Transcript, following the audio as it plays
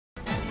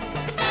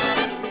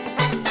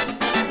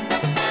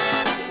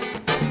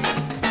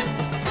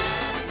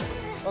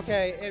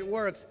Okay, it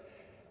works.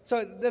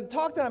 So the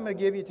talk that I'm going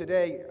to give you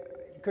today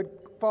could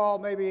fall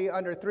maybe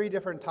under 3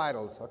 different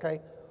titles,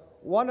 okay?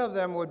 One of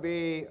them would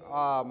be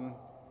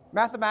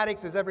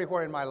mathematics is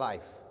everywhere in my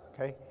life,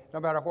 okay? No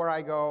matter where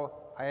I go,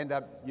 I end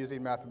up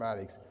using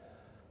mathematics.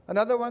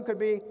 Another one could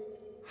be,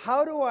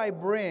 how do I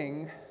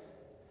bring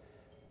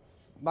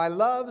my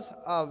loves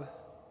of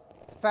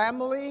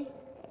family,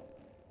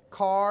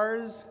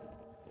 cars,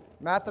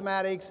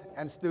 mathematics,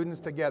 and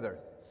students together?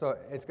 So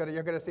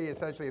you're going to see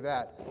essentially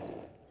that.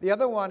 The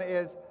other one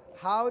is,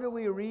 how do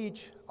we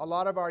reach a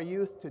lot of our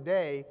youth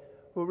today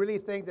who really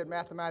think that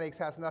mathematics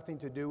has nothing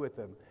to do with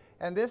them?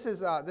 And this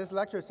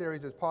lecture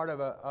series is part of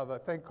a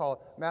thing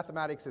called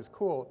Mathematics is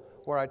Cool,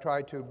 where I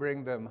try to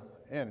bring them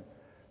in.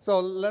 So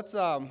let's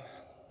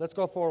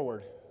go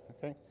forward.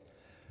 Okay.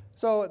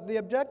 So the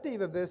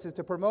objective of this is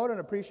to promote an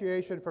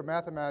appreciation for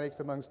mathematics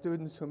among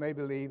students who may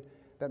believe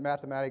that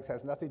mathematics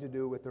has nothing to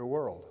do with their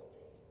world.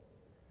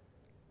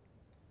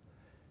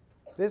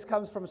 This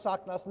comes from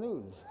SACNAS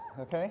News.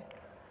 Okay.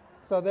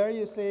 So there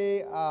you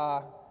see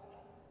a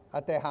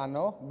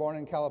Tejano, born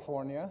in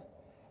California,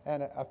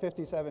 and a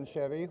 57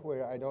 Chevy,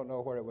 where I don't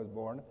know where it was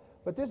born.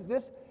 But this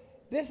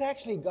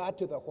actually got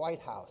to the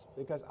White House,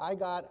 because I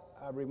got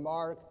a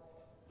remark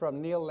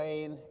from Neil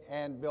Lane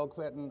and Bill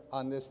Clinton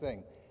on this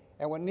thing.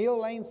 And what Neil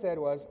Lane said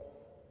was,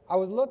 I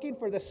was looking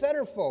for the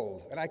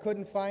centerfold, and I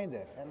couldn't find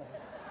it.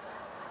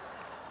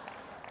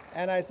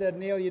 And I said,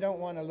 Neil, you don't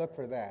want to look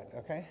for that,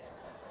 okay?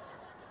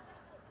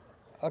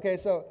 Okay,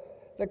 so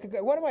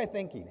what am I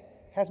thinking?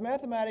 Has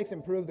mathematics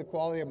improved the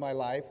quality of my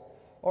life,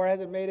 or has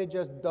it made it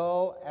just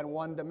dull and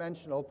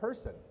one-dimensional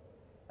person?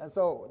 And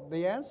so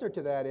the answer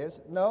to that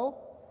is no.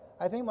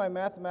 I think my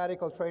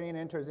mathematical training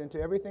enters into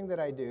everything that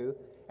I do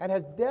and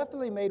has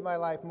definitely made my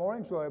life more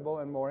enjoyable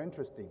and more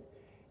interesting.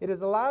 It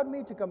has allowed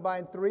me to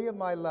combine 3 of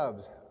my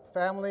loves,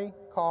 family,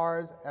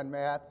 cars, and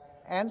math,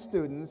 and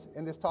students.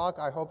 In this talk,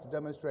 I hope to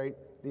demonstrate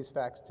these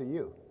facts to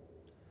you.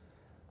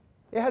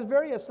 It has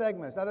various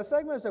segments. Now, the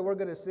segments that we're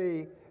going to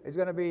see is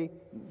going to be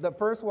the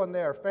first one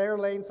there, fair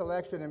lane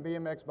selection in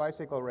BMX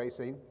bicycle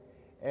racing.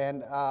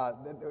 And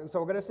so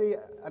we're going to see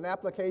an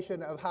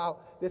application of how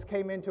this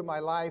came into my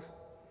life.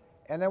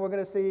 And then we're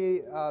going to see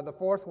the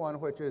fourth one,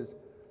 which is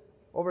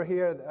over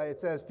here. It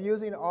says,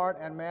 fusing art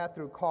and math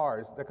through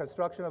cars, the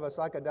construction of a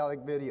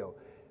psychedelic video.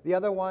 The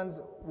other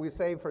ones we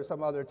save for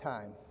some other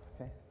time.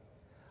 Okay?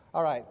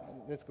 All right,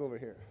 let's go over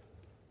here.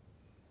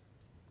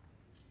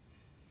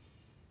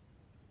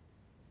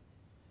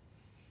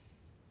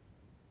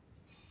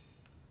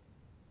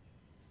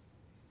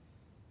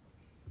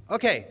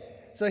 Okay,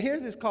 so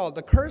here's this called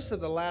The Curse of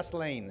the Last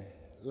Lane,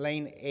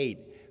 Lane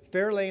 8,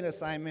 Fair Lane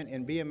Assignment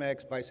in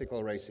BMX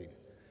Bicycle Racing.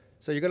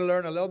 So you're going to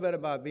learn a little bit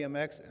about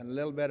BMX and a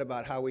little bit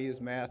about how we use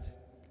math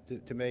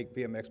to make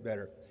BMX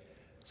better.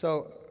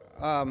 So,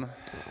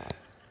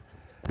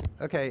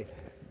 okay.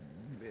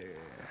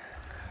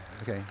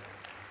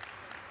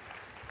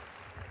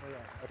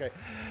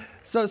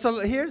 So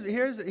here's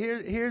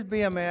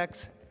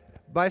BMX,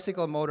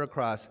 bicycle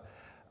motocross.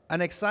 An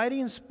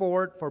exciting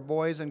sport for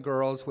boys and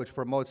girls which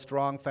promotes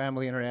strong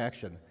family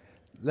interaction.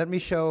 Let me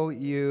show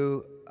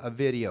you a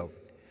video.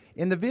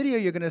 In the video,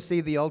 you're going to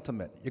see the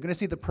ultimate. You're going to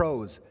see the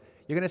pros.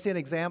 You're going to see an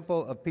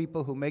example of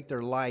people who make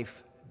their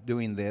life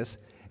doing this.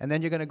 And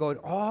then you're going to go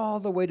all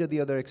the way to the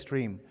other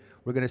extreme.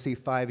 We're going to see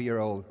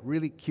 5-year-old,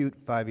 really cute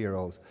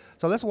 5-year-olds.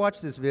 So let's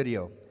watch this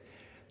video.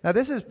 Now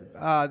this is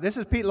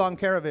Pete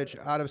Lonkarevich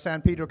out of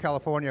San Pedro,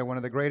 California, one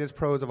of the greatest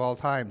pros of all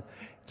time.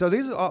 So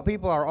these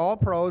people are all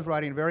pros,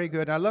 riding very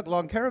good. Now look,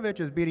 Lonkarevich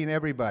is beating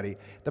everybody.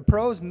 The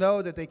pros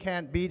know that they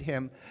can't beat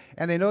him,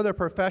 and they know they're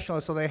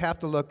professionals, so they have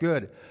to look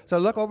good. So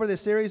look over this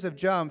series of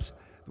jumps.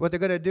 What they're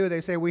going to do,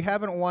 they say, we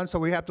haven't won, so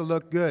we have to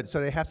look good. So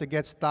they have to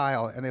get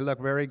style, and they look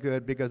very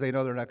good because they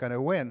know they're not going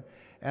to win.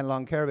 And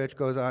Lonkarevich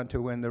goes on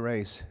to win the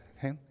race.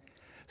 Okay?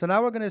 So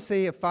now we're going to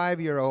see a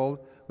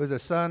 5-year-old who's the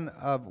son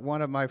of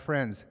one of my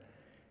friends.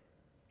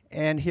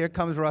 And here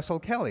comes Russell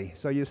Kelly.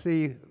 So you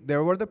see,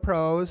 there were the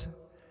pros,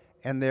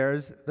 and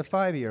there's the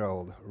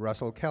 5-year-old,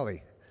 Russell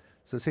Kelly.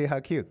 So see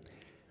how cute.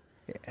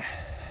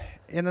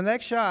 In the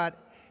next shot,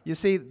 you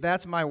see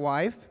that's my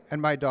wife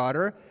and my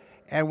daughter,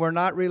 and we're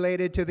not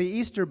related to the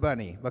Easter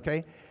Bunny,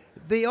 okay?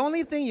 The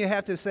only thing you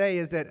have to say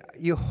is that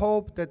you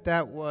hope that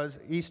that was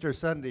Easter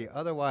Sunday.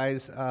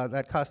 Otherwise,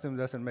 that costume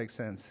doesn't make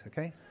sense,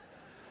 okay?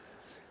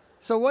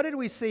 So what did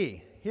we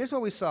see? Here's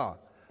what we saw.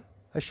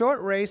 A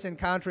short race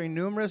encountering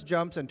numerous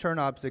jumps and turn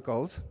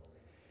obstacles.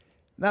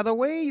 Now, the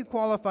way you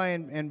qualify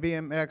in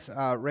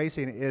BMX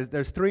racing is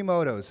there's 3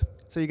 motos.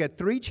 So you get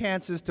 3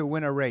 chances to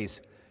win a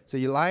race. So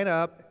you line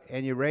up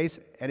and you race,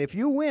 and if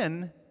you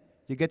win,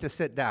 you get to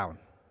sit down.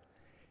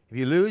 If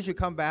you lose, you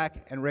come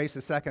back and race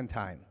the second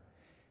time.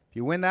 If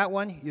you win that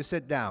one, you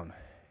sit down.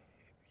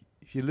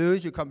 If you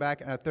lose, you come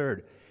back in a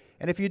third.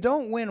 And if you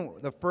don't win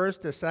the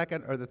first, the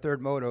second, or the third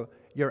moto,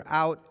 you're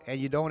out and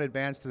you don't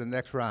advance to the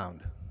next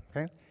round.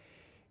 Okay?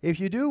 If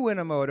you do win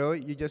a moto,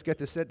 you just get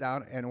to sit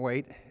down and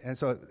wait. And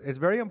so it's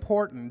very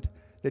important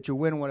that you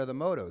win one of the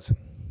motos.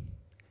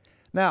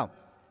 Now,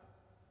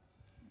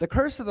 The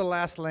curse of the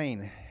last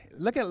lane.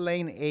 Look at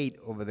lane 8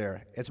 over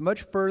there. It's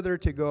much further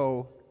to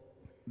go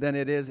than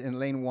it is in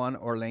lane 1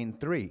 or lane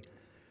 3.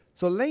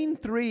 So lane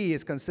 3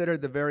 is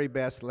considered the very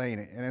best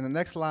lane. And in the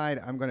next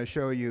slide, I'm going to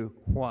show you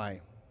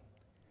why.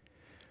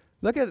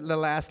 Look at the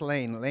last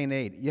lane, lane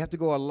 8. You have to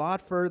go a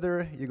lot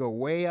further. You go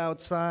way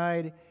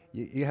outside.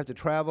 You have to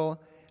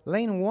travel.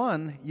 Lane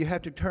 1, you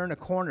have to turn a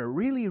corner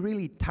really,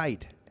 really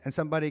tight, and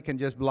somebody can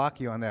just block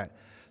you on that.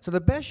 So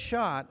the best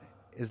shot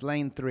is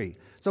lane 3.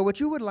 So what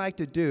you would like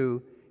to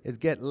do is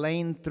get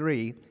lane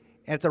 3,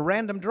 and it's a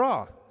random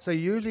draw. So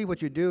usually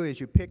what you do is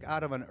you pick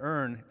out of an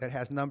urn that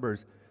has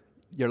numbers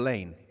your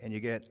lane, and you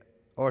get,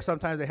 or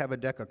sometimes they have a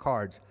deck of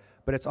cards,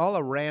 but it's all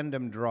a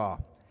random draw.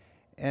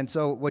 And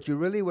so what you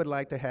really would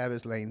like to have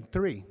is lane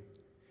 3.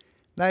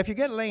 Now if you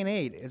get lane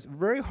 8, it's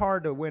very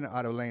hard to win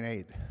out of lane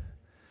 8.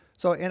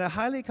 So in a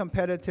highly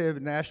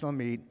competitive national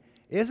meet,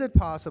 is it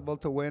possible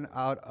to win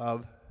out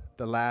of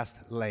the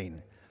last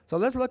lane? So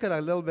let's look at a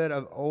little bit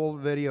of old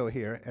video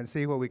here and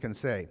see what we can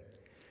say.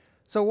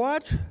 So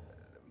watch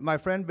my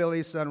friend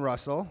Billy's son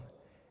Russell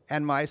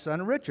and my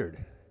son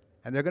Richard.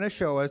 And they're going to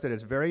show us that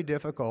it's very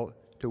difficult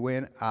to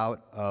win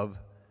out of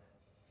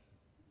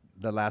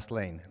the last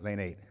lane, lane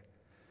 8.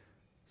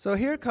 So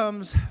here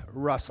comes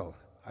Russell,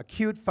 a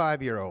cute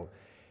 5-year-old.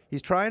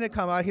 He's trying to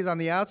come out. He's on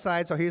the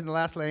outside, so he's in the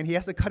last lane. He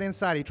has to cut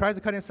inside. He tries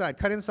to cut inside.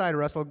 Cut inside,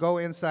 Russell. Go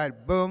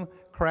inside. Boom.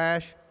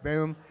 Crash.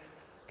 Boom.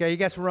 Okay, he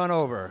gets run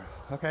over.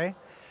 Okay?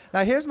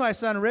 Now here's my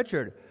son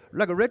Richard.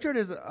 Look, Richard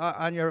is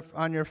on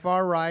your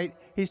far right.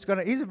 He's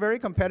very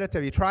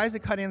competitive. He tries to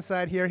cut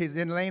inside here. He's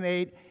in lane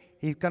 8.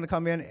 He's going to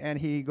come in, and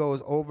he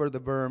goes over the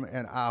berm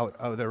and out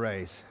of the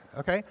race.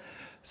 Okay?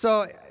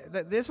 So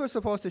this was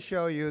supposed to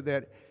show you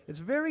that it's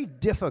very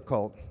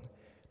difficult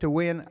to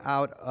win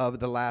out of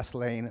the last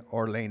lane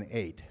or lane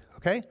 8.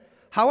 Okay?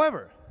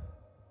 However,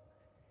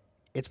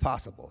 it's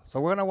possible. So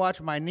we're going to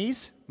watch my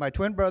niece, my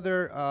twin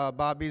brother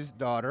Bobby's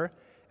daughter,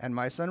 and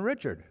my son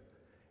Richard.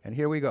 And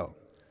here we go.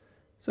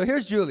 So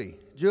here's Julie.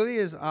 Julie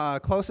is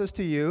closest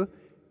to you,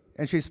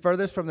 and she's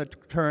furthest from the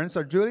turn.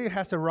 So Julie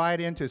has to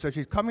ride into. So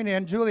she's coming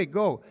in. Julie,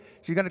 go.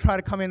 She's going to try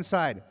to come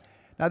inside.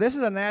 Now this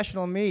is a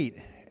national meet,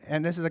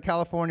 and this is a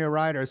California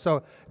rider.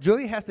 So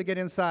Julie has to get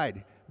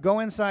inside.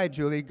 Go inside,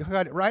 Julie.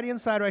 Right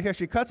inside right here.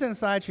 She cuts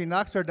inside. She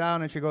knocks her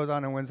down, and she goes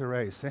on and wins the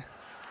race.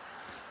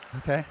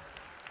 Okay?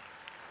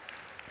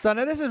 So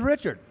now this is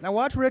Richard. Now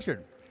watch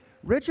Richard.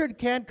 Richard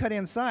can't cut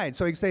inside,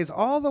 so he stays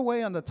all the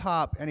way on the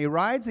top, and he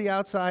rides the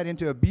outside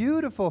into a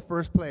beautiful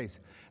first place.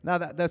 Now,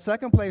 the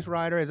second place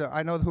rider is,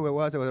 I know who it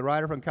was. It was a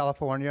rider from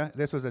California.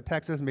 This was a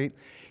Texas meet.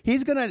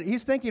 He's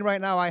thinking right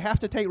now, I have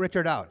to take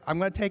Richard out. I'm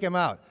going to take him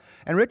out.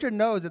 And Richard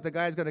knows that the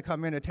guy's going to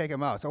come in and take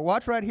him out. So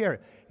watch right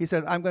here. He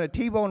says, I'm going to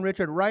T-bone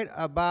Richard right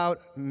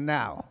about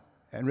now.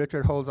 And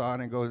Richard holds on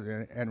and goes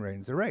in and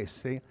wins the race,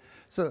 see?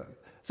 So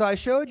I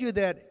showed you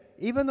that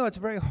even though it's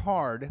very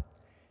hard,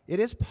 it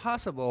is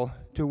possible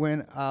to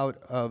win out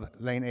of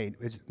lane 8.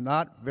 It's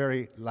not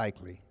very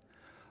likely.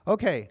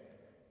 Okay,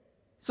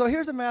 so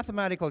here's a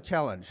mathematical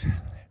challenge.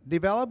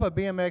 Develop a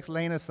BMX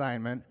lane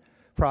assignment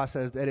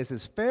process that is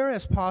as fair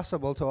as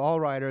possible to all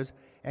riders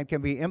and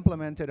can be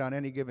implemented on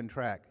any given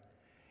track.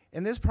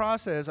 In this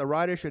process, a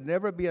rider should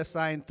never be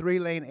assigned 3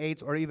 lane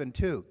 8s or even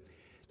 2.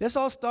 This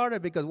all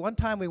started because one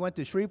time we went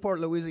to Shreveport,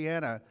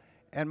 Louisiana,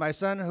 and my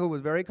son, who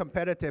was very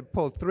competitive,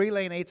 pulled 3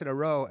 lane 8s in a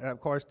row and, of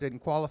course, didn't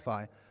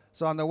qualify.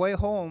 So on the way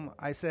home,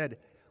 I said,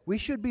 we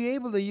should be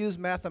able to use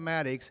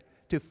mathematics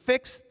to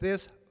fix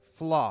this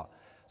flaw.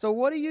 So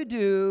what do you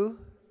do?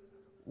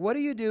 What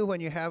do you do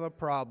when you have a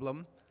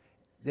problem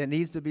that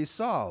needs to be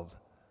solved?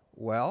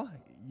 Well,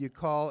 you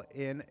call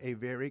in a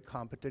very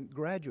competent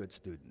graduate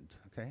student,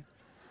 okay?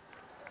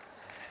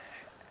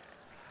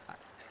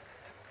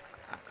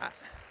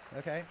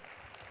 Okay?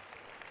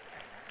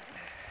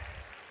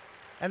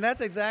 And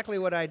that's exactly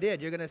what I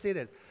did. You're going to see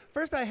this.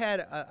 First, I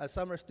had a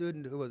summer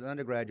student who was an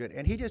undergraduate,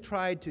 and he just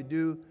tried to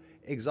do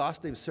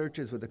exhaustive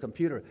searches with the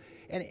computer,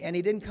 and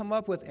he didn't come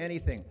up with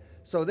anything.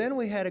 So then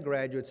we had a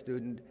graduate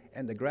student,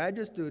 and the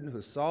graduate student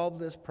who solved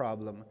this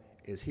problem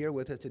is here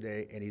with us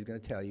today, and he's going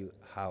to tell you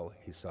how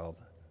he solved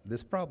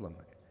this problem.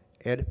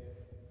 Ed?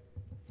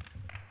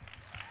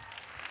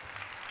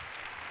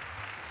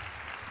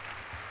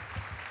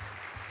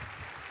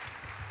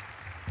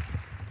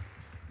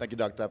 Thank you,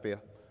 Dr. Tapia.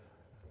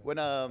 When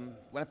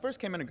I first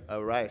came into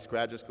Rice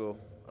graduate school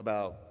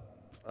about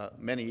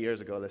many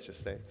years ago, let's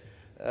just say,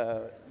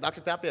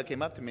 Dr. Tapia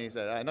came up to me and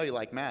said, I know you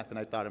like math, and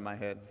I thought in my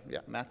head, yeah,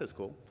 math is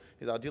cool.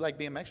 He's like, do you like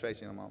BMX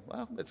racing? I'm like,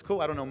 well, it's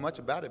cool. I don't know much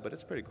about it, but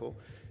it's pretty cool.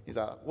 He's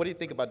like, what do you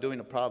think about doing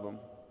a problem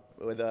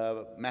with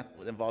math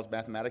that involves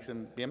mathematics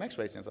and BMX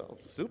racing? I was like, oh,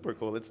 super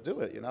cool. Let's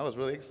do it. You know, I was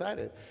really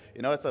excited.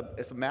 You know, it's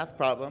a math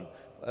problem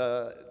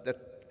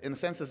that's, in a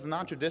sense, it's a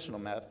non-traditional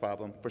math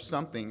problem for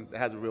something that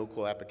has a real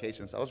cool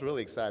application. So I was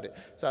really excited.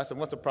 So I said,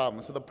 what's the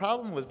problem? So the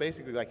problem was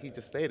basically, like he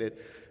just stated,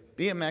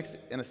 BMX,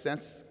 in a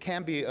sense,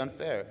 can be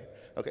unfair.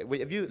 Okay,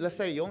 if let's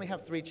say you only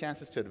have 3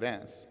 chances to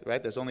advance,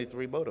 right? There's only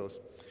 3 motos.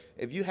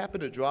 If you happen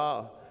to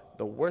draw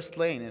the worst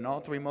lane in all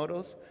three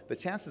motos, the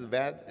chances of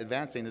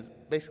advancing is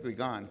basically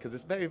gone, because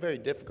it's very, very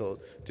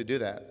difficult to do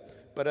that.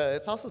 But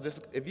it's also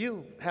just, if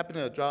you happen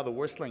to draw the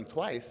worst lane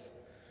twice,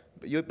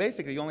 you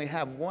basically only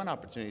have one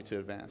opportunity to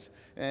advance.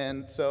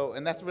 And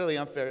that's really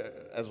unfair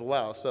as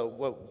well. So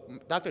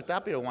what Dr.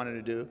 Tapia wanted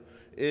to do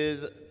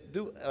is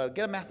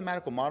get a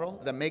mathematical model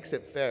that makes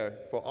it fair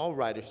for all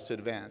riders to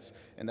advance.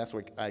 And that's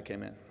where I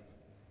came in.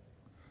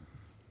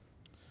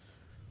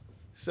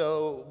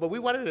 So, but we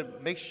wanted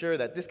to make sure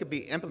that this could be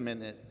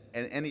implemented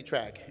in any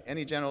track,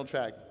 any general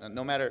track,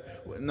 no matter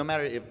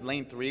if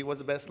lane 3 was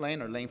the best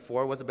lane, or lane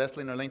 4 was the best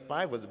lane, or lane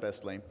 5 was the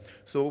best lane.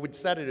 So what we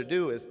decided to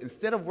do is,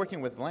 instead of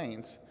working with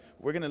lanes,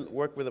 we're going to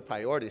work with a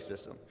priority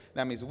system.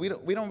 That means we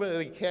don't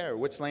really care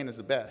which lane is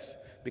the best,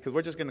 because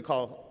we're just going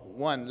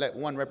to let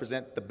one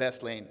represent the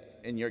best lane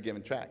in your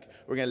given track.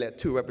 We're going to let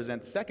 2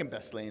 represent the second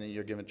best lane in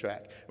your given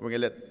track. And we're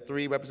going to let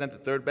 3 represent the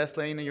third best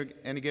lane in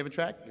any given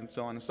track, and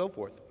so on and so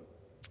forth.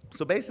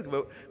 So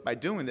basically, by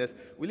doing this,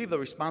 we leave the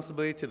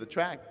responsibility to the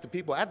track, to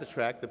people at the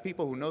track, the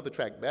people who know the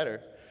track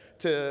better,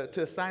 to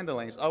assign the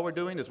lanes. All we're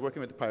doing is working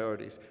with the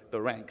priorities,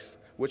 the ranks.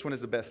 Which one is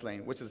the best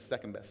lane? Which is the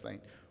second best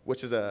lane?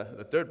 Which is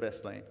the third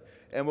best lane?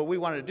 And what we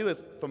wanted to do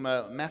is, from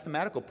a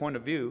mathematical point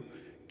of view,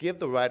 give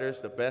the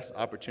riders the best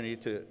opportunity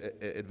to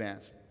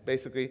advance.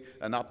 Basically,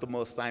 an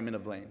optimal assignment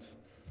of lanes.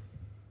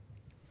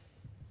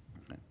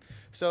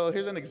 So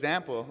here's an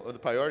example of the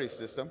priority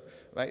system.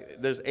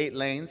 Right? There's 8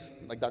 lanes,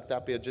 like Dr.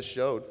 Tapia just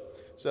showed.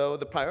 So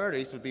the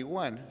priorities would be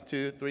 1,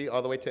 2, 3,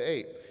 all the way to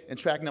 8. In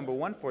track number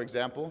 1, for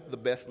example, the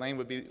best lane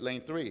would be lane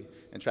 3.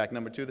 In track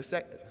number 2,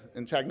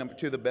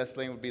 the best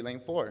lane would be lane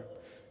 4.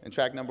 In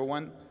track number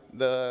 1,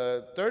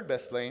 the third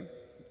best lane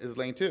is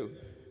lane 2.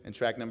 In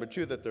track number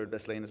 2, the third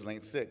best lane is lane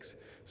 6.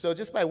 So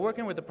just by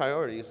working with the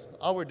priorities,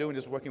 all we're doing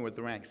is working with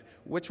the ranks.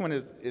 Which one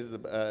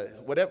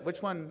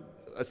which one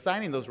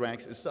assigning those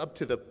ranks is up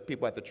to the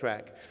people at the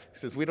track.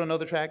 Since we don't know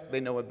the track,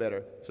 they know it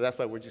better. So that's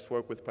why we just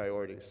work with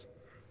priorities.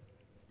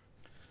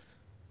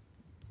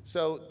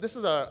 So this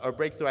is our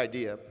breakthrough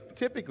idea.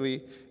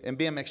 Typically, in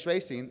BMX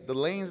racing, the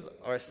lanes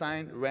are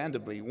assigned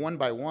randomly, one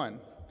by one.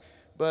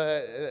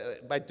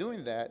 But by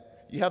doing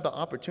that, you have the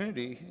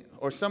opportunity,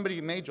 or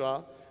somebody may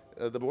draw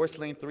the worst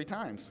lane 3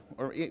 times,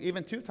 or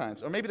even 2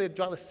 times. Or maybe they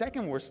draw the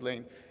second worst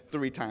lane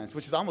 3 times,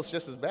 which is almost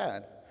just as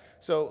bad.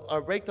 So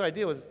our breakthrough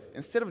idea was,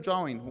 instead of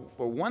drawing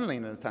for 1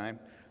 lane at a time,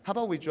 how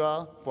about we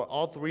draw for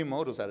all 3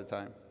 motos at a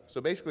time? So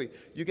basically,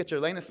 you get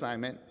your lane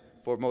assignment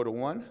for Moto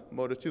 1,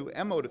 Moto 2,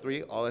 and Moto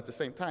 3 all at the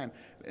same time.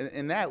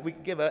 In that, we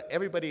give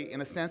everybody,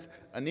 in a sense,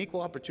 an equal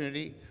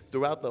opportunity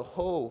throughout the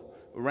whole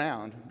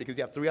round, because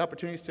you have 3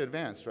 opportunities to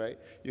advance, right?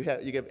 You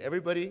give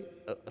everybody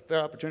a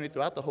fair opportunity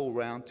throughout the whole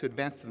round to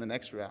advance to the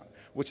next round,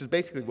 which is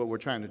basically what we're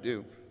trying to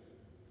do.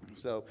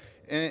 So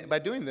by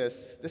doing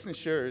this, this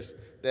ensures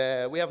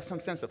that we have some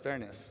sense of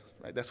fairness,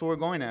 right? That's what we're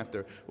going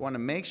after. We want to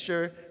make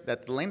sure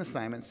that the lane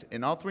assignments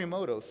in all 3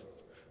 motos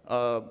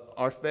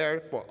are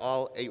fair for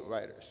all 8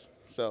 riders.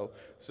 So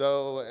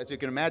as you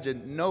can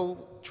imagine,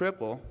 no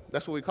triple,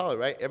 that's what we call it,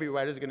 right? Every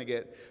rider is going to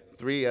get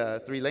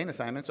 3 lane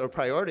assignments, or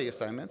priority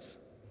assignments,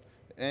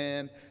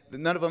 and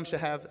none of them should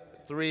have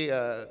 3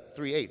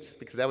 8s,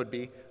 because that would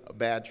be a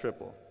bad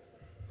triple.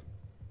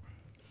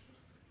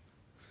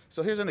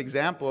 So here's an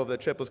example of the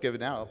triples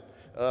given out.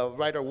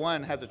 Rider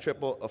 1 has a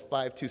triple of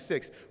 5, 2,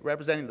 6,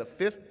 representing the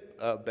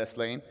 5th best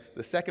lane,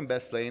 the 2nd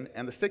best lane,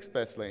 and the 6th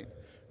best lane.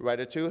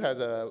 Rider 2 has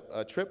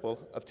a triple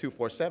of 2,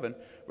 4, 7,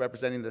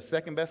 representing the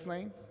 2nd best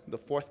lane, the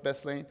 4th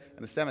best lane,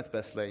 and the 7th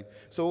best lane.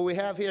 So what we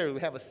have here, we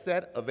have a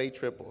set of 8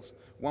 triples,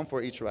 1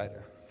 for each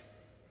rider.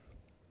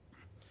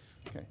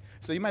 Okay.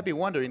 So you might be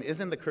wondering,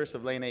 isn't the curse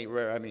of lane 8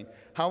 rare? I mean,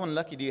 how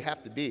unlucky do you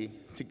have to be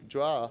to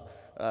draw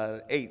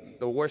 8,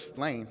 the worst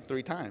lane,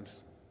 3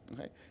 times?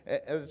 Okay.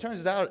 As it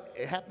turns out,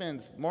 it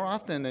happens more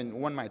often than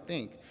one might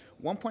think.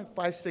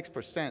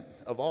 1.56%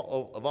 of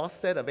all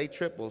set of 8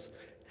 triples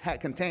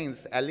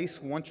contains at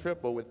least 1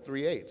 triple with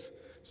 3 8s.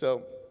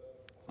 So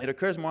it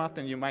occurs more often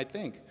than you might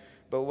think.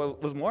 But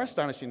what was more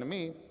astonishing to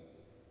me,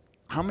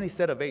 how many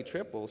set of 8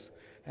 triples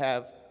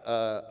have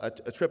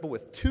a triple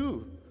with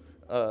 2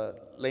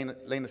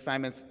 lane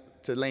assignments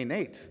to lane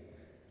 8?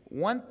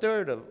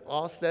 1/3 of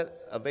all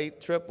set of 8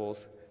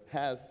 triples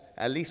has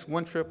at least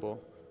 1 triple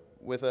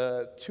with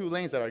 2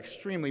 lanes that are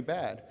extremely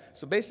bad.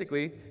 So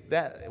basically,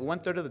 that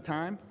 1/3 of the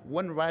time,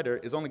 1 rider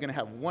is only going to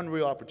have 1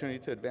 real opportunity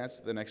to advance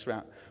to the next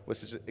round,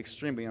 which is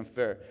extremely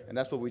unfair. And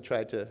that's what we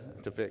tried to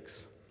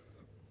fix.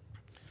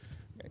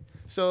 Okay.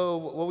 So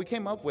what we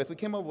came up with,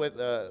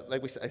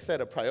 like I said,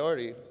 a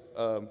priority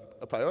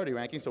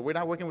ranking. So we're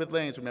not working with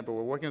lanes, remember,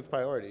 we're working with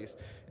priorities.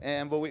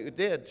 And what we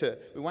did,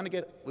 we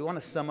want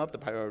to sum up the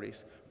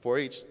priorities for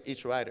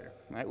each rider,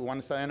 right? We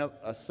want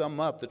to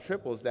sum up the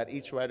triples that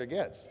each rider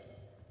gets.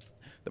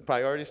 The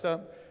priority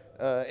sum,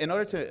 in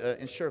order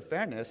to ensure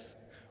fairness,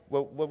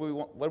 what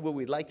would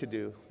we like to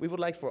do? We would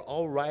like for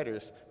all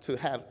riders to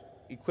have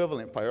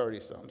equivalent priority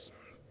sums.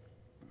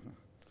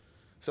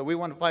 So we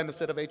want to find a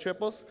set of 8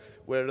 triples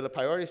where the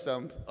priority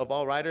sum of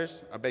all riders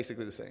are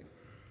basically the same.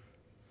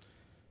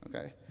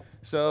 Okay.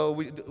 So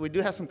we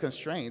do have some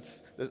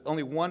constraints. There's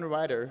only one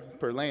rider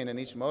per lane in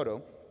each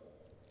moto.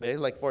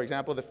 Like, for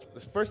example, the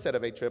first set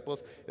of 8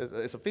 triples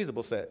is a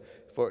feasible set.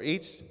 For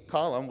each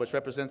column, which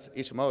represents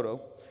each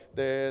moto,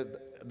 the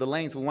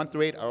lanes 1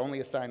 through 8 are only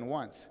assigned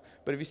once.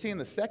 But if you see in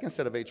the second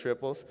set of 8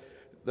 triples,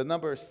 the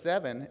number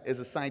 7 is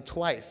assigned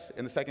twice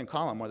in the second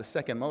column or the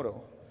second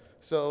moto.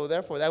 So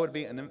therefore, that would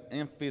be an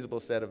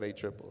infeasible set of 8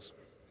 triples.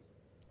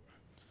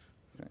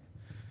 Okay.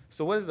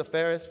 So what is the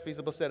fairest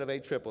feasible set of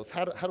 8 triples?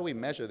 How do we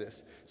measure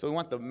this? So we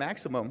want the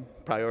maximum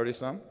priority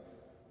sum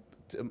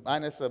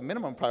minus a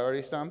minimum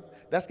priority sum.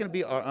 That's going to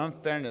be our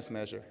unfairness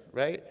measure,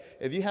 right?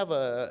 If you have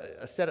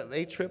a set of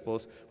 8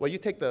 triples, well, you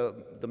take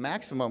the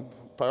maximum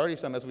priority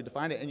sum as we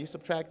define it, and you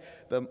subtract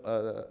the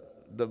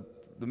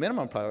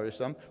minimum priority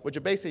sum. What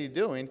you're basically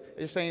doing is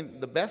you're saying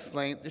the best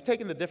lane, you're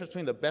taking the difference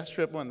between the best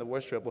triple and the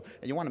worst triple,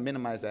 and you want to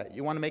minimize that.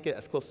 You want to make it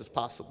as close as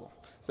possible.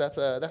 So that's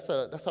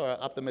our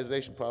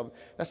optimization problem.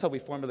 That's how we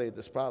formulated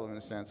this problem in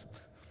a sense.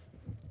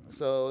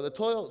 So the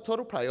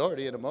total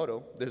priority in a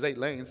moto, there's 8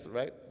 lanes,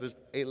 right? There's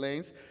 8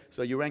 lanes,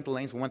 so you rank the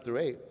lanes 1 through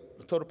 8.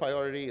 The total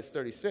priority is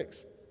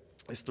 36.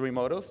 It's 3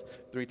 motos,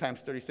 3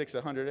 times 36 is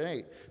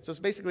 108. So it's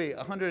basically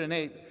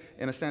 108,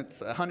 in a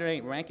sense,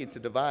 108 ranking to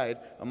divide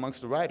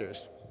amongst the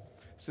riders.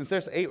 Since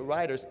there's 8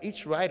 riders,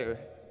 each rider,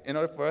 in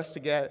order for us to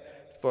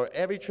get, for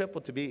every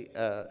triple to be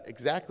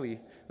exactly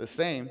the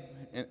same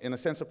in a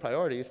sense of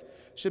priorities,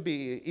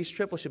 each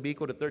triple should be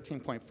equal to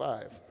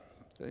 13.5.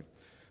 Okay?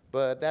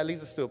 But that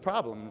leads us to a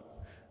problem.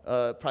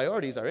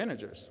 Priorities are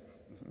integers.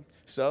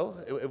 So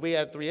if we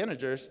had 3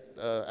 integers,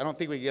 I don't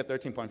think we get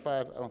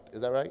 13.5. Is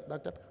that right,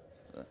 Dr.?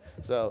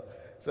 So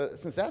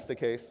since that's the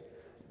case,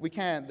 we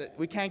can't get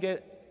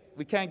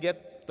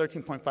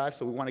 13.5.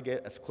 So we want to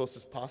get as close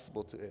as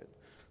possible to it.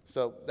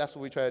 So that's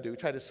what we try to do. We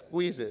try to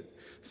squeeze it.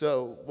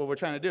 So what we're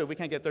trying to do, if we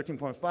can't get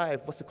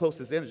 13.5, what's the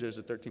closest integers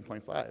to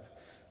 13.5?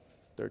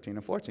 13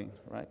 and 14,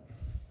 right?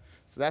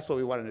 So that's what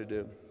we wanted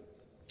to do.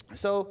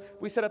 So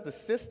we set up the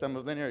system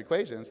of linear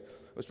equations,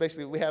 which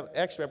basically we have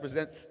x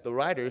represents the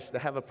riders that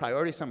have a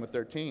priority sum of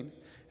 13,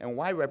 and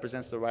y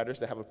represents the riders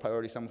that have a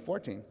priority sum of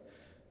 14.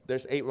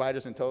 There's 8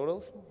 riders in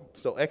total,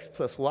 so x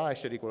plus y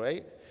should equal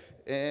 8.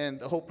 And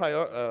the whole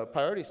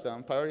priority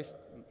sum,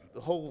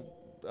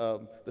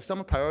 the sum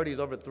of priorities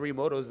over 3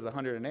 motos is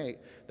 108.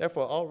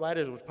 Therefore, all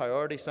riders with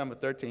priority sum of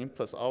 13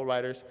 plus all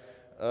riders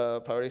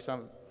priority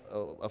sum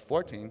of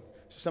 14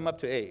 should sum up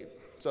to 8.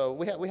 So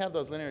we have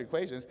those linear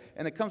equations,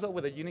 and it comes up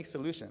with a unique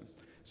solution.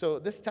 So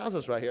this tells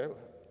us right here,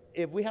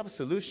 if we have a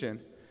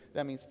solution,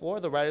 that means 4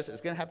 of the riders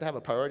is going to have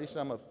a priority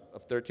sum of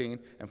 13,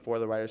 and 4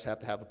 of the riders have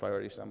to have a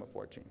priority sum of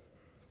 14.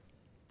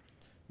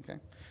 Okay?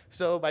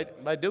 So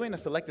by doing a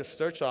selective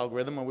search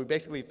algorithm, where we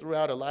basically threw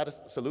out a lot of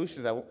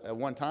solutions at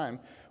one time,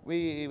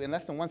 in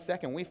less than 1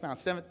 second, we found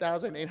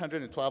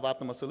 7,812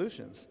 optimal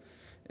solutions.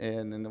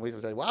 And then we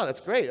said, wow, that's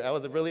great. I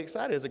was really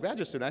excited as a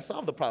graduate student. I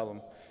solved the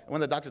problem. And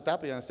when the Dr.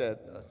 Tapia said,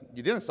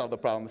 you didn't solve the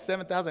problem.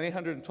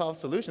 7,812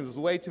 solutions is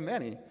way too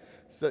many.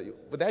 So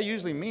what that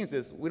usually means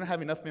is we don't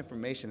have enough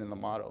information in the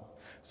model.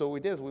 So what we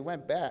did is we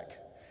went back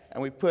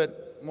and we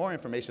put more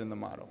information in the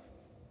model.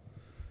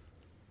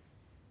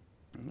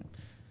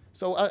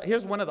 So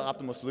here's one of the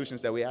optimal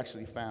solutions that we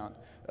actually found.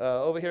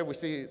 Over here we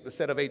see the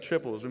set of 8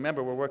 triples.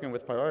 Remember, we're working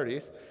with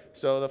priorities.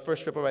 So the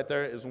first triple right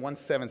there is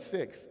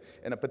 176.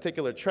 In a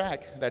particular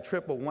track, that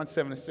triple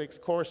 176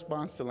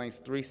 corresponds to lanes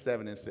 3,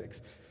 7, and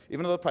 6.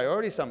 Even though the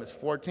priority sum is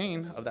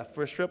 14 of that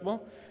first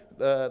triple,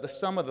 the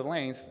sum of the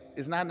lanes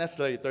is not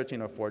necessarily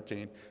 13 or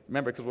 14.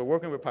 Remember, because we're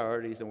working with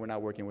priorities and we're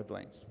not working with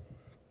lanes.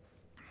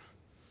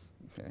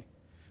 Okay.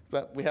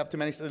 But we have too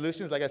many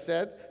solutions, like I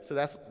said, so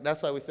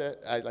that's why we said,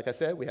 like I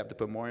said, we have to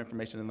put more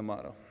information in the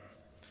model.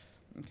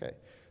 Okay,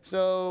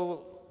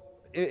 so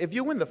if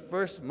you win the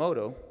first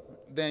moto,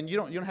 then you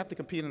don't have to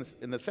compete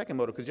in the second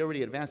moto because you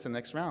already advanced in the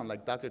next round,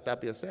 like Dr.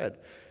 Tapia said.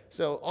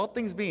 So all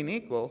things being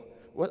equal,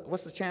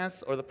 what's the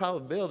chance or the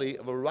probability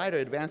of a rider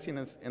advancing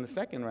in the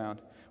second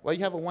round? Well,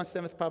 you have a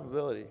 1/7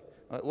 probability.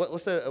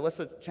 What's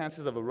the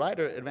chances of a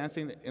rider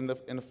advancing in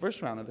the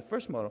first round, in the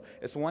first moto?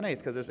 It's 1/8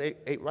 because there's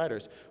 8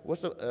 riders.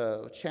 What's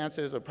the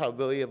chances or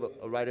probability of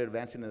a rider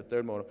advancing in the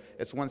third moto?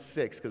 It's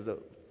 1/6 because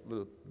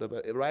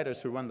the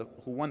riders who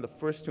won the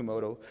first 2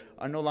 moto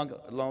are no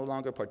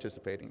longer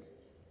participating.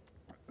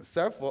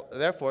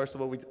 Therefore, so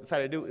what we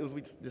decided to do is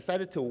we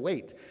decided to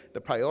weight the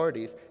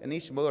priorities in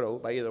each moto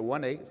by either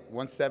 1/8,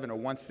 1/7, or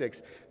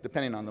 1/6,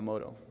 depending on the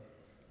moto.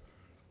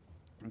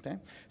 Okay,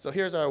 so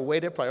here's our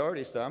weighted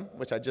priority sum,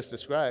 which I just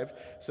described.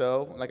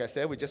 So, like I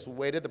said, we just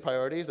weighted the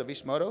priorities of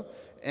each moto,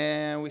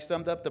 and we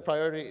summed up the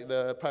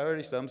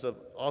priority sums of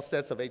all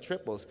sets of 8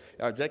 triples.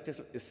 Our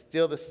objective is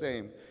still the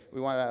same.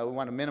 We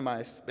want to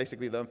minimize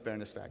basically the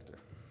unfairness factor.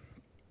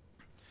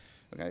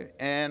 Okay,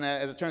 and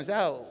as it turns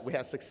out, we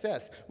had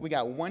success. We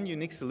got one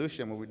unique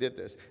solution when we did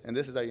this, and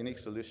this is our unique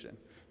solution.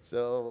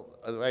 So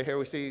right here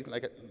we see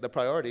like the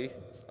priority,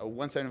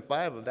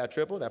 175 of that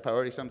triple, that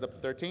priority sums up to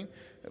 13.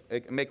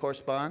 It may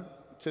correspond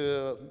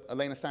to a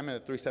lane assignment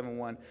of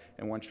 371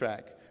 and 1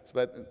 track.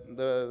 But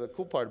the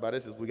cool part about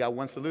this is we got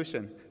one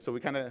solution. So we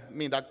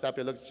me and Dr.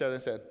 Tapia looked at each other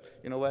and said,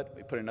 you know what,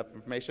 we put enough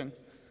information,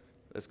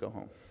 let's go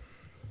home.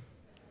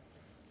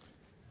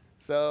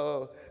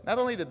 So not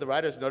only did the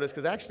riders notice,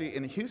 because actually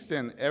in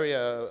Houston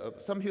area,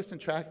 some Houston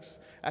tracks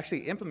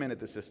actually implemented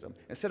the system.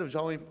 Instead of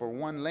drawing for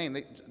one lane,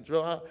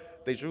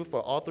 they drew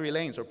for all 3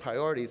 lanes or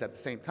priorities at the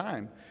same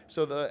time.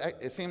 So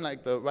it seemed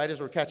like the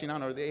riders were catching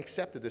on, or they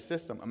accepted the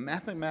system. A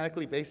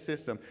mathematically based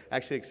system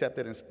actually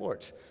accepted in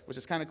sports, which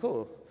is kind of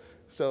cool.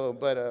 So,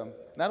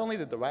 but not only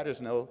did the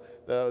riders know,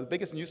 the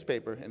biggest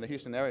newspaper in the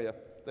Houston area,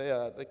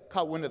 they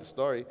caught wind of the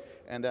story,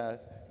 and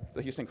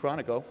the Houston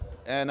Chronicle,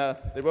 and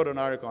they wrote an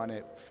article on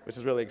it, which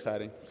is really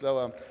exciting.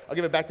 So I'll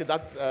give it back to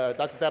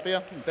Dr.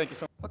 Tapia, and thank you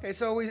so much. Okay,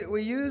 so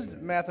we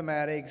used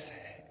mathematics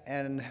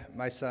and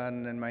my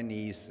son and my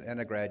niece and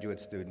a graduate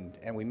student,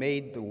 and we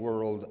made the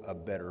world a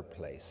better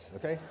place,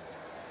 okay?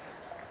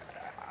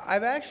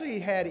 I've actually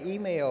had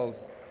emails,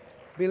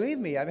 believe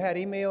me, I've had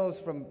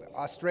emails from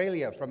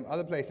Australia, from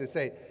other places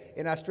say,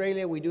 in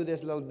Australia we do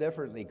this a little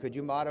differently. Could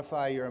you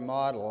modify your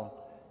model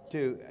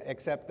to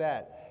accept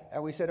that?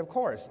 And we said, of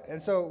course.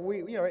 And so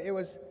it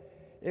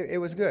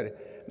was good.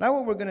 Now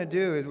what we're going to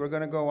do is we're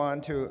going to go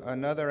on to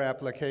another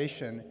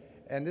application,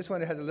 and this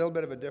one has a little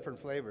bit of a different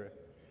flavor.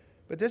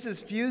 But this is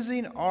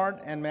fusing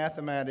art and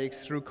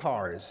mathematics through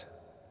cars.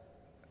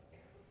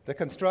 The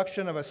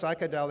construction of a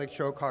psychedelic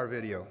show car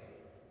video.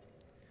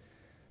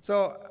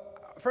 So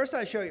first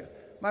I show you,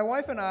 my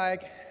wife and I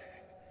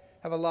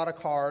have a lot of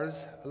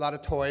cars, a lot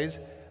of toys.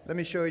 Let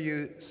me show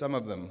you some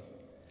of them.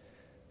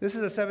 This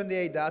is a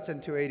 78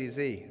 Datsun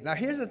 280Z. Now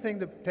here's the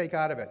thing to take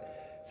out of it.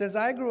 Since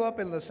I grew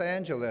up in Los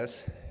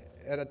Angeles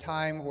at a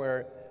time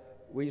where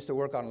we used to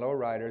work on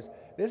lowriders,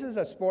 this is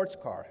a sports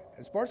car.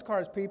 And sports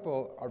cars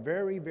people are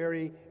very,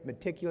 very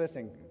meticulous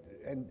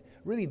and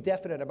really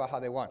definite about how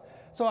they want.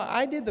 So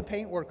I did the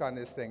paint work on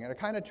this thing, and I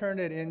kind of turned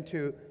it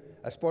into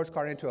a sports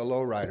car into a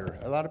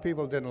lowrider. A lot of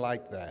people didn't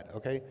like that,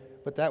 okay?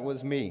 But that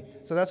was me.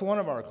 So that's one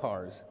of our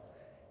cars.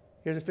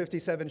 Here's a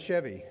 57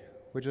 Chevy,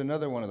 which is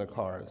another one of the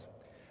cars.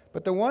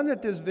 But the one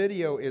that this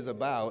video is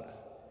about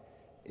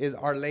is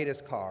our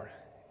latest car.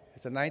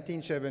 It's a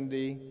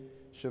 1970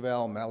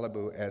 Chevelle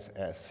Malibu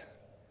SS.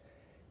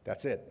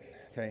 That's it,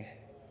 okay?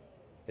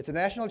 It's a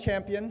national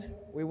champion.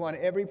 We won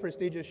every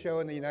prestigious show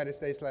in the United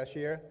States last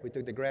year. We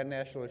took the Grand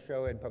National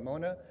Show in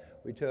Pomona.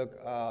 We took,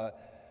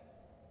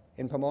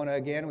 in Pomona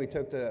again, we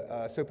took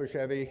the Super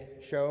Chevy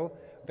show.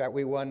 In fact,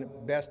 we won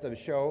Best of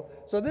Show.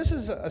 So this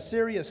is a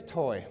serious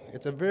toy.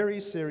 It's a very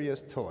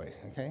serious toy,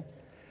 okay?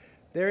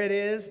 There it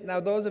is. Now,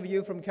 those of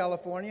you from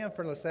California,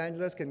 from Los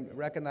Angeles, can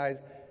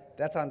recognize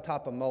that's on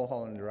top of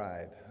Mulholland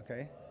Drive,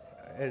 okay?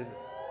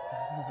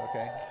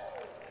 Okay.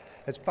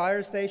 It's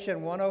Fire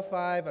Station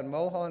 105 on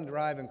Mulholland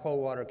Drive in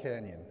Coldwater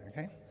Canyon,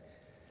 okay?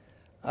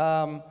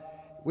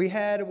 We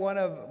had one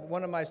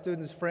of my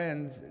students'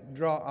 friends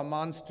draw a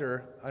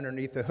monster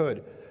underneath the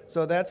hood.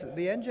 So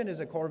the engine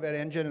is a Corvette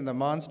engine, and the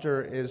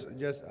monster is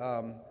just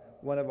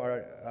one of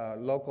our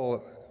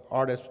local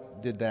artists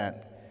did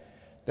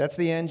that. That's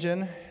the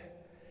engine.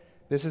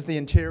 This is the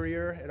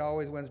interior. It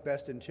always wins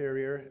best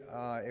interior.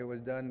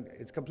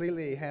 It's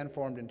completely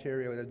hand-formed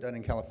interior. It was done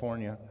in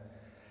California.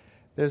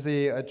 There's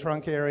the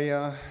trunk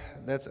area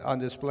that's on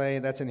display.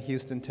 That's in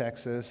Houston,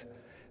 Texas.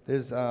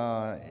 There's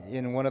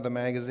in one of the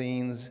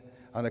magazines,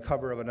 on the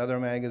cover of another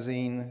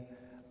magazine.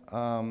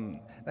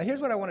 Now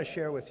here's what I want to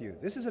share with you.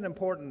 This is an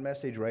important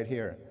message right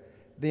here.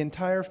 The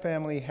entire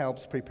family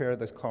helps prepare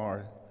this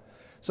car.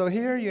 So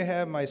here you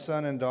have my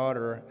son and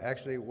daughter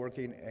actually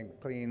working and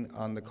cleaning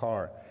on the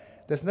car.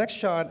 This next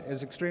shot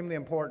is extremely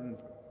important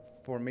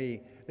for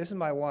me. This is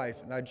my wife.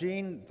 Now,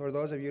 Jean, for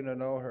those of you who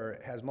know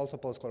her, has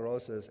multiple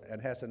sclerosis and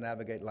has to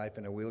navigate life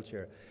in a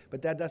wheelchair.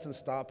 But that doesn't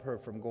stop her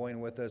from going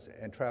with us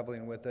and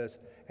traveling with us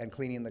and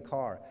cleaning the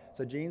car.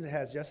 So Jean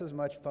has just as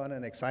much fun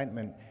and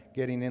excitement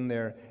getting in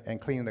there and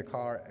cleaning the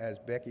car as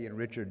Becky and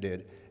Richard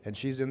did. And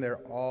she's in there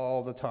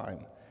all the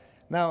time.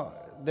 Now,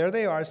 there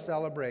they are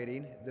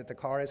celebrating that the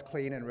car is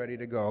clean and ready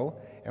to go.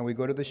 And we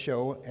go to the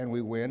show and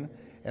we win.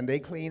 And they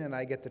clean and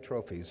I get the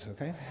trophies,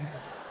 okay?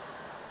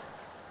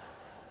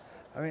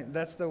 I mean,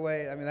 that's the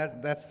way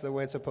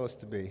it's supposed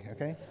to be,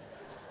 okay?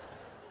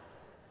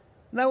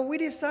 Now, we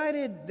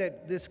decided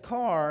that this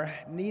car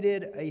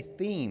needed a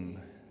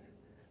theme.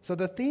 So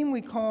the theme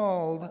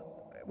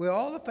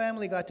all the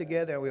family got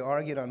together and we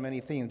argued on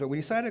many themes, but we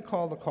decided to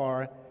call the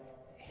car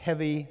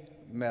Heavy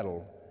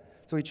Metal.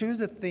 So we chose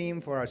the theme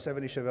for our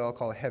 70 Chevelle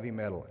called Heavy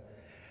Metal.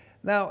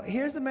 Now,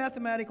 here's the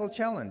mathematical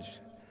challenge.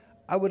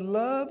 I would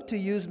love to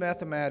use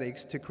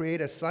mathematics to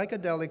create a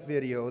psychedelic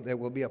video that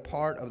will be a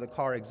part of the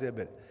car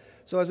exhibit.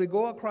 So as we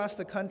go across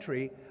the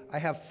country, I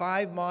have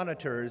 5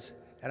 monitors,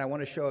 and I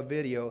want to show a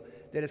video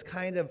that is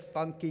kind of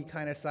funky,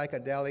 kind of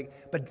psychedelic,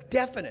 but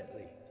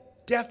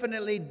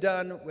definitely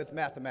done with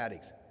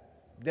mathematics.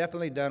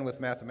 Definitely done with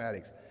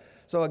mathematics.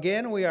 So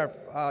again, we are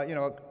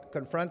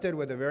confronted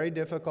with a very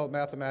difficult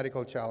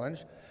mathematical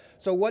challenge.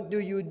 So what do?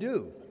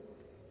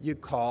 You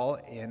call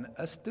in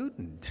a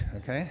student,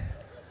 okay?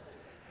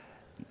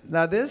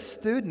 Now this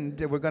student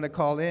that we're going to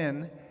call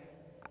in,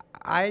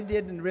 I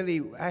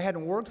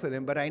hadn't worked with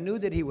him, but I knew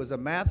that he was a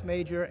math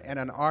major and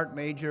an art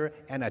major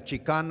and a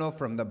Chicano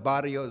from the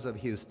barrios of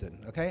Houston,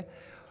 okay?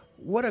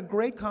 What a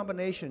great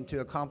combination to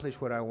accomplish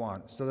what I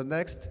want. So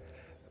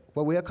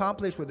what we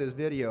accomplished with this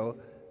video,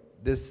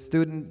 this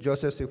student,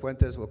 Joseph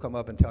Cifuentes, will come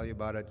up and tell you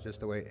about it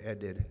just the way Ed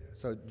did.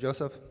 So,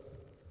 Joseph.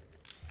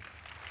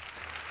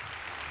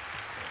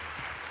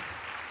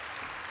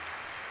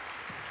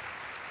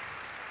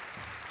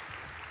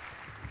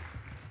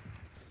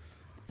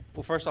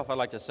 Well, first off, I'd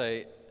like to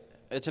say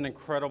it's an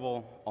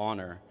incredible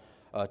honor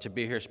to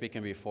be here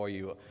speaking before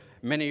you.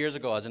 Many years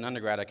ago, as an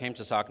undergrad, I came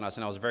to SACNAS,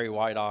 and I was very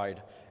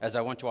wide-eyed as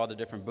I went to all the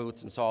different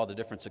booths and saw all the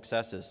different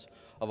successes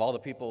of all the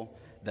people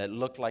that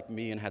looked like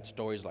me and had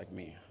stories like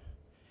me.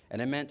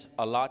 And it meant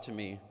a lot to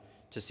me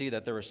to see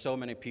that there were so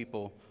many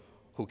people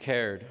who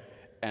cared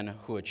and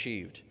who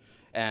achieved.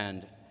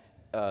 And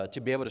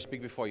to be able to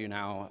speak before you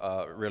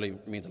now really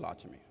means a lot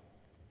to me.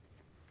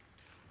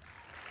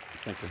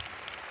 Thank you.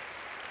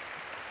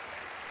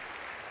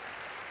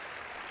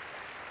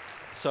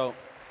 So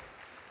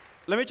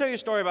let me tell you a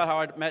story about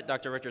how I met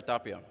Dr. Richard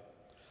Tapia.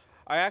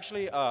 I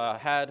actually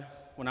had,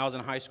 when I was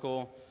in high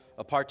school,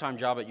 a part-time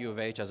job at U of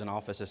H as an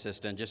office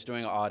assistant, just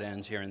doing odd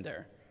ends here and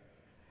there.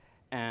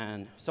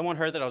 And someone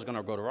heard that I was going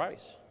to go to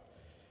Rice.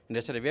 And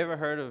they said, have you ever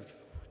heard of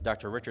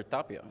Dr. Richard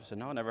Tapia? I said,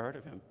 no, I never heard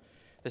of him.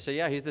 They said,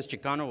 yeah, he's this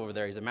Chicano over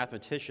there. He's a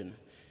mathematician.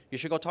 You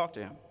should go talk to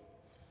him.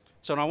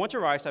 So when I went to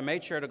Rice, I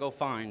made sure to go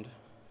find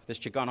this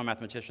Chicano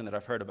mathematician that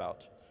I've heard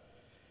about.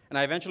 And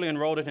I eventually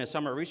enrolled in his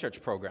summer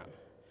research program.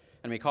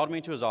 And he called me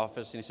into his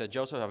office, and he said,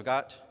 Joseph, I've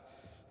got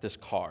this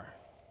car.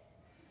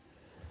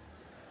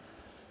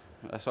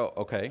 I said,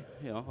 okay,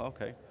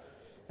 okay.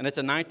 And it's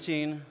a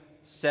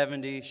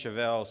 1970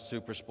 Chevelle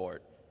Super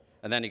Sport.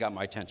 And then he got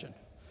my attention.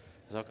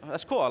 I said,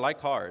 that's cool, I like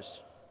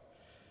cars.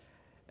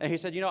 And he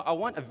said, I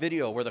want a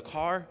video where the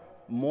car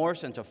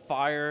morphs into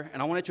fire,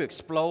 and I want it to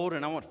explode,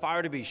 and I want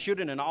fire to be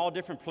shooting in all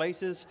different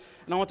places,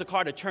 and I want the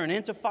car to turn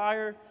into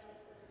fire.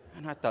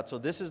 And I thought, so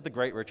this is the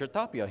great Richard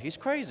Tapia. He's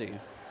crazy.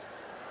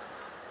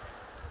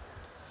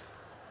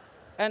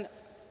 And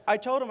I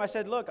told him, I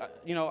said, look,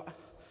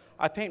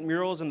 I paint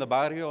murals in the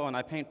barrio and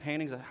I paint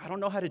paintings. I don't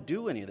know how to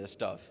do any of this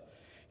stuff.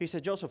 He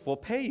said, Joseph, we'll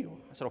pay you.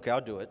 I said, okay,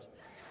 I'll do it.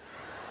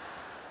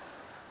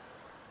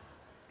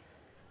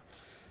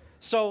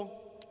 So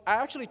I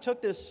actually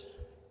took this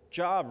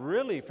job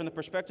really from the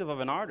perspective of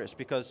an artist,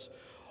 because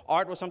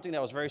art was something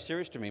that was very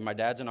serious to me. My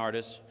dad's an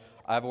artist.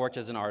 I've worked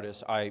as an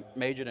artist. I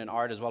majored in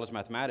art as well as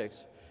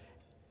mathematics.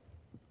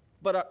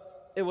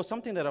 But it was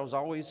something that I was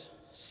always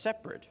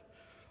separate.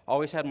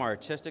 Always had my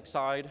artistic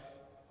side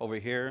over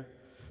here,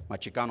 my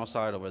Chicano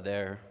side over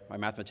there, my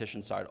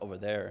mathematician side over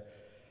there.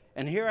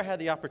 And here I had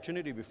the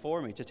opportunity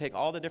before me to take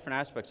all the different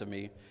aspects of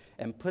me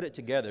and put it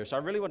together. So I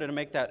really wanted to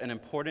make that an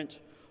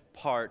important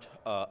part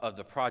of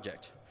the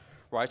project,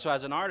 right? So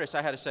as an artist,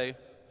 I had to say,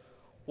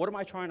 what am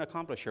I trying to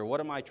accomplish here?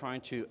 What am I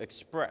trying to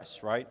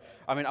express, right?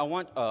 I mean, I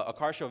want a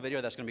car show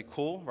video that's going to be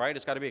cool, right?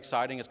 It's got to be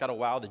exciting. It's got to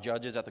wow the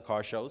judges at the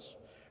car shows,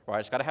 right?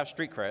 It's got to have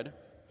street cred,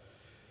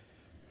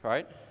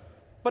 right?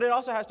 But it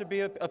also has to be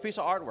a piece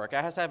of artwork. It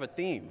has to have a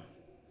theme.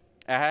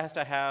 It has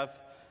to have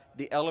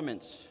the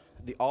elements,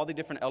 all the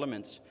different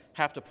elements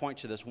have to point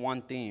to this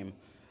one theme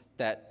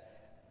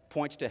that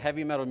points to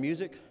heavy metal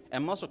music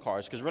and muscle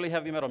cars, because really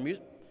heavy metal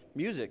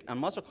music and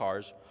muscle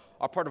cars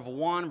are part of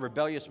one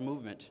rebellious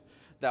movement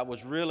that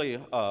was really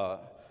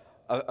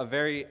a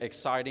very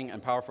exciting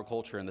and powerful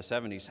culture in the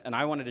 70s. And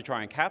I wanted to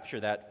try and capture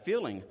that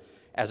feeling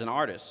as an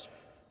artist.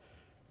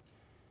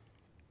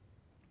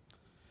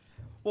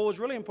 What was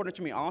really important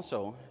to me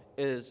also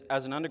is,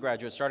 as an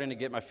undergraduate, starting to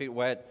get my feet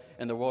wet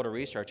in the world of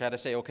research, I had to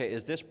say, okay,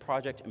 is this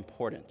project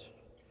important?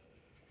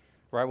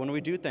 Right? When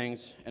we do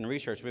things in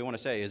research, we want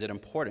to say, is it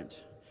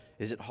important?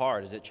 Is it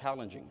hard? Is it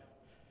challenging?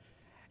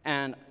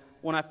 And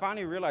when I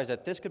finally realized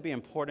that this could be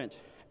important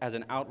as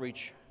an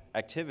outreach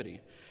activity,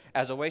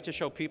 as a way to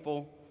show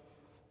people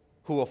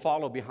who will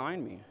follow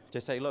behind me,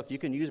 to say, look, you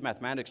can use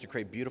mathematics to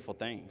create beautiful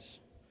things,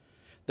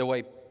 the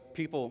way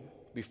people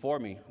before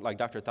me, like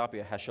Dr.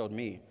 Tapia, has showed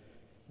me,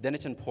 then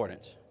it's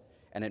important,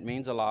 and it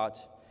means a lot,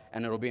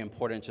 and it'll be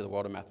important to the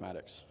world of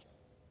mathematics.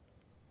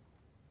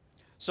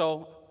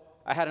 So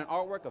I had an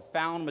artwork of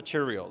found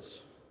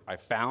materials. I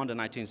found a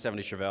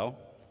 1970 Chevelle,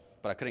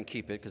 but I couldn't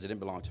keep it because it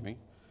didn't belong to me.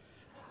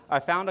 I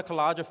found a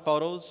collage of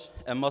photos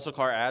and muscle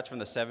car ads from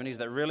the 70s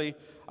that really,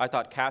 I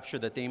thought,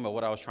 captured the theme of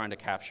what I was trying to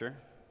capture.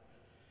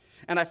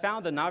 And I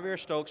found the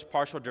Navier-Stokes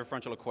partial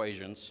differential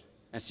equations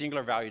and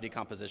singular value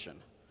decomposition.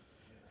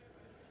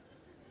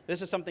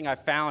 This is something I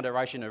found at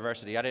Rice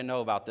University. I didn't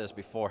know about this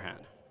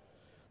beforehand.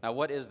 Now,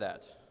 what is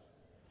that?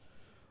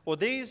 Well,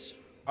 these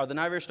are the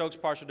Navier-Stokes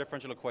partial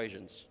differential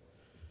equations.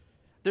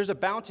 There's a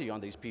bounty on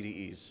these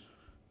PDEs.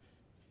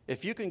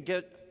 If you can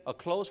get a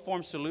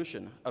closed-form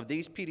solution of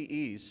these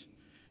PDEs,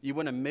 you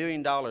win $1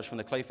 million from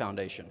the Clay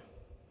Foundation.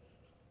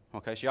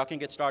 Okay, so y'all can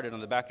get started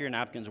on the back of your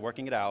napkins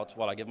working it out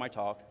while I give my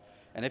talk.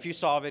 And if you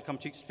solve it, come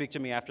speak to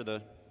me after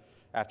the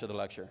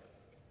lecture.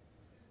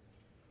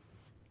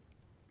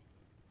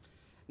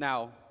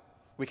 Now,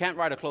 we can't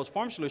write a closed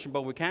form solution,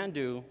 but what we can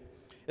do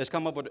is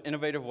come up with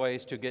innovative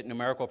ways to get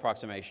numerical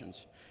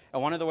approximations.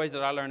 And one of the ways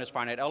that I learned is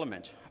finite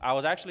element. I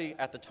was actually,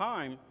 at the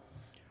time,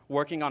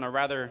 working on a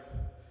rather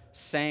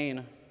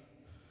sane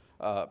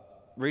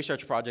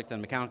research project in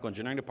the mechanical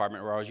engineering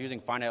department where I was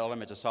using finite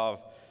element to solve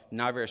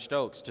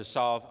Navier-Stokes to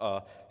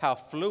solve how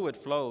fluid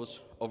flows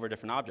over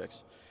different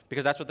objects.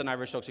 Because that's what the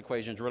Navier-Stokes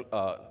equations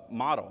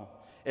model.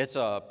 It's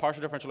a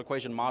partial differential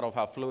equation model of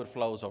how fluid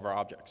flows over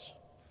objects.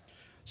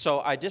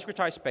 So I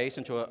discretize space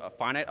into a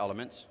finite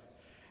element,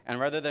 and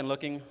rather than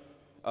looking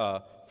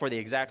for the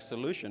exact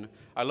solution,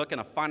 I look in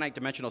a finite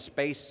dimensional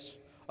space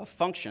of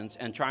functions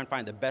and try and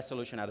find the best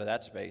solution out of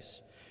that space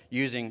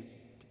using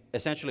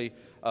essentially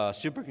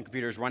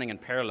supercomputers running in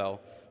parallel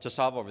to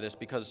solve over this,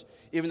 because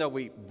even though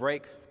we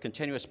break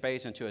continuous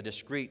space into a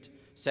discrete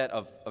set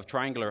of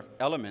triangular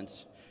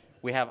elements,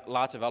 we have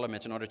lots of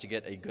elements in order to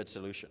get a good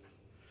solution.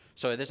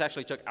 So this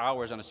actually took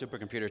hours on a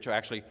supercomputer to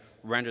actually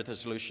render the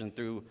solution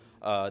through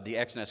the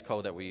SACNAS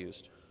code that we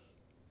used.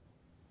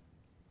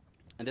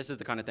 And this is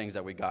the kind of things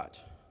that we got.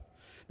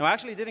 Now, I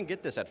actually didn't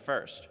get this at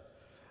first.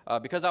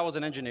 Because I was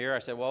an engineer, I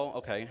said, well,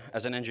 okay,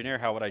 as an engineer,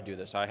 how would I do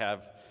this? I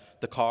have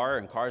the car,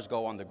 and cars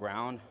go on the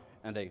ground,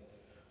 and they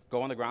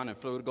go on the ground, and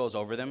fluid goes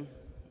over them.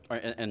 Or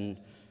in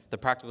the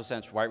practical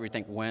sense, right, we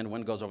think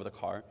wind goes over the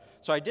car.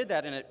 So I did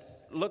that, and it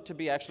looked to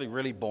be actually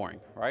really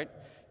boring, right?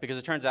 Because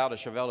it turns out a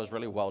Chevelle is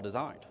really well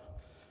designed.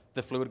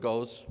 The fluid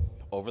goes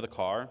over the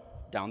car,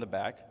 down the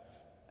back,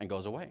 and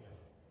goes away,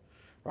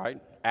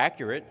 right?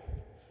 Accurate,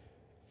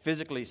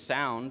 physically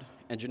sound,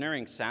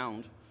 engineering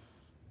sound,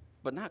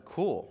 but not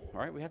cool,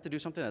 right? We have to do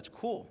something that's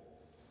cool.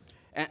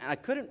 And I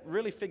couldn't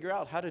really figure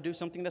out how to do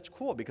something that's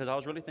cool because I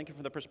was really thinking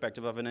from the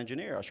perspective of an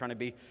engineer. I was trying to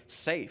be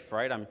safe,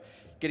 right? I'm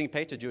getting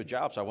paid to do a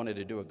job, so I wanted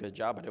to do a good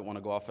job. I didn't want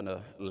to go off on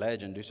a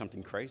ledge and do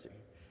something crazy.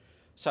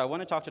 So I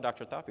went and talked to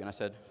Dr. Tapia, and I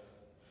said,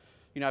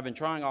 I've been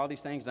trying all these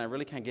things, and I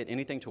really can't get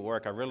anything to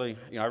work. I really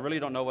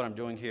don't know what I'm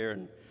doing here,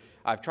 and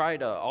I've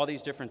tried all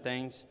these different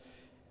things,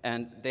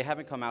 and they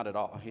haven't come out at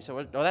all. He said,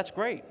 well, that's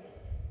great.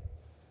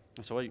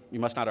 I said, well, you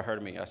must not have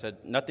heard me. I said,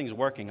 nothing's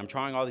working. I'm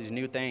trying all these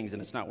new things,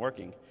 and it's not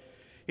working.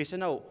 He said,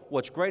 no,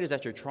 what's great is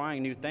that you're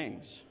trying new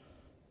things.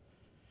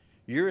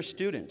 You're a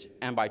student,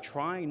 and by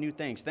trying new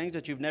things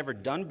that you've never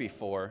done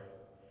before,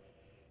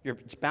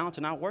 it's bound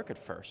to not work at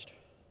first,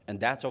 and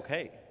that's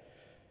okay.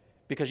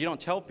 Because you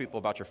don't tell people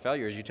about your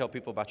failures, you tell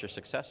people about your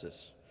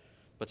successes.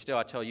 But still,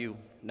 I tell you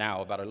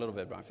now about a little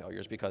bit of my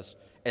failures because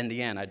in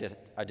the end, I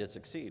did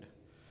succeed.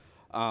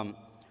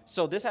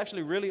 So this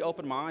actually really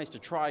opened my eyes to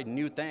try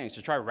new things,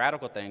 to try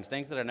radical things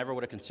that I never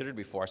would have considered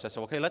before. So I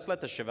said, okay, let's let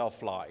the Chevelle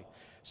fly.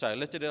 So I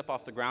lifted it up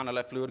off the ground, I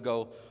let fluid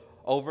go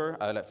over,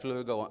 I let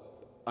fluid go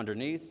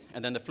underneath,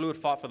 and then the fluid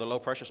fought for the low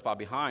pressure spot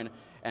behind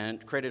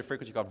and created a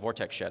frequency called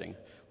vortex shedding,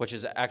 which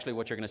is actually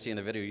what you're going to see in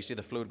the video. You see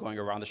the fluid going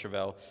around the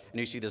Chevelle, and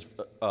you see this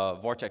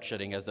vortex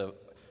shedding as the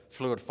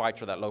fluid fights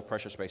for that low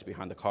pressure space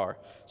behind the car.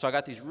 So I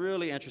got these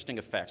really interesting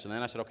effects, and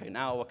then I said, okay,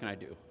 now what can I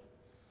do?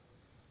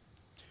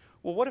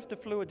 Well, what if the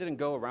fluid didn't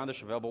go around the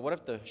Chevelle, but what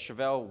if the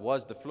Chevelle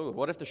was the fluid?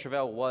 What if the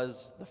Chevelle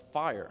was the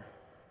fire?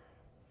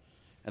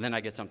 And then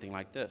I get something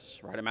like this,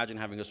 right? Imagine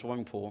having a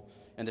swimming pool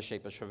in the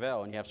shape of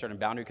Chevelle, and you have certain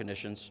boundary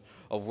conditions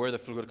of where the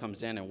fluid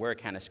comes in and where it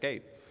can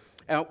escape.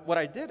 And what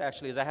I did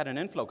actually is I had an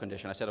inflow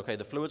condition. I said, okay,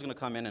 the fluid's going to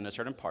come in a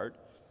certain part,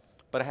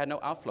 but I had no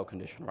outflow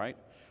condition, right?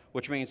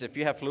 Which means if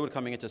you have fluid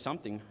coming into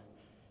something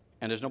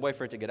and there's no way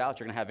for it to get out,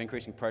 you're going to have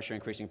increasing pressure,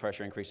 increasing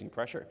pressure, increasing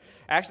pressure.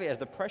 Actually, as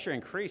the pressure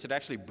increased, it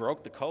actually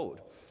broke the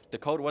code. The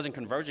code wasn't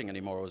converging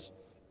anymore.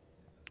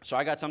 So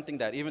I got something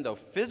that even though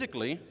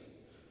physically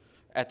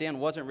at the end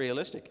wasn't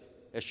realistic,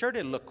 it sure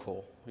did look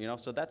cool,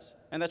 so that's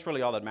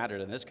really all that mattered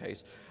in this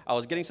case. I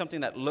was getting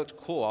something that looked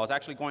cool. I was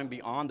actually going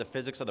beyond the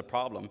physics of the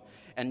problem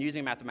and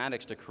using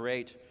mathematics to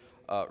create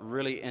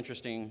really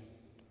interesting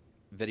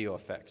video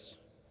effects.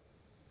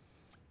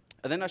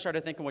 And then I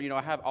started thinking, well,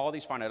 I have all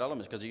these finite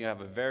elements because you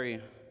have a very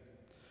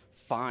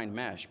fine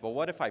mesh. But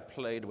what if I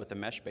played with the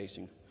mesh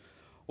spacing?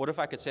 What if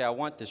I could say I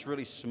want this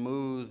really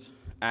smooth,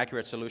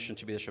 accurate solution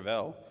to be the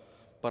Chevelle,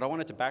 but I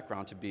want it to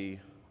background to be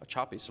a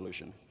choppy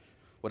solution?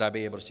 Would I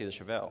be able to see the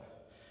Chevelle?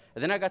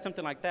 And then I got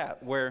something like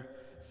that, where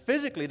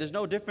physically there's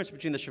no difference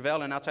between the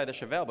Chevelle and outside the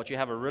Chevelle, but you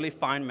have a really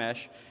fine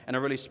mesh and a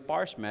really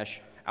sparse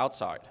mesh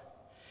outside.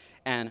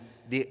 And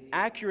the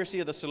accuracy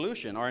of the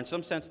solution, or in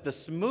some sense the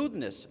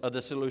smoothness of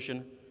the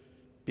solution,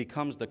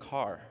 becomes the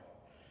car.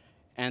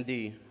 And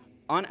the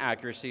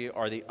inaccuracy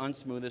or the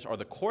unsmoothness or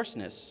the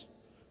coarseness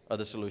of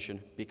the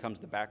solution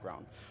becomes the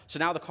background. So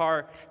now the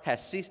car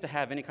has ceased to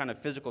have any kind of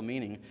physical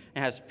meaning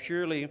and has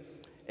purely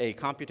a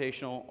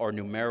computational or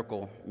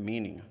numerical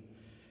meaning.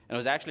 And it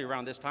was actually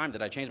around this time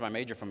that I changed my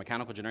major from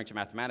mechanical engineering to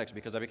mathematics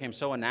because I became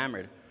so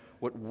enamored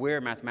with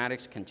where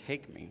mathematics can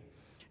take me.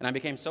 And I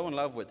became so in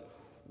love with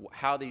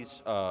how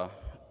these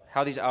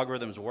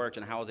algorithms worked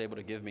and how I was able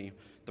to give me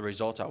the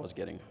results I was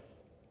getting.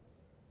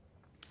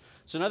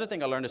 So another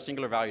thing I learned is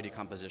singular value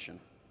decomposition.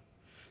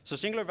 So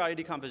singular value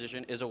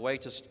decomposition is a way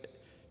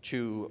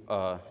to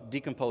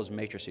decompose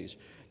matrices.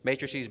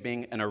 Matrices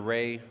being an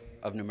array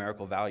of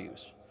numerical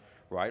values,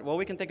 right? Well,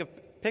 we can think of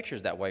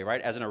pictures that way,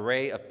 right, as an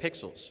array of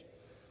pixels.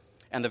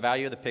 And the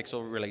value of the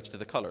pixel relates to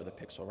the color of the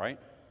pixel, right?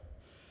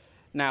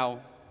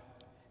 Now,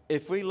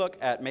 if we look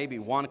at maybe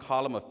one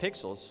column of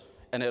pixels,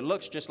 and it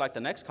looks just like the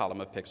next column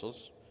of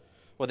pixels,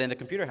 well, then the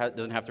computer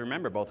doesn't have to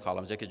remember both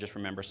columns. It could just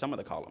remember some of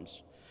the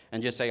columns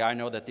and just say, I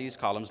know that these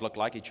columns look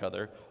like each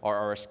other or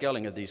are a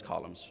scaling of these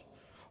columns.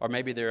 Or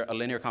maybe they're a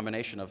linear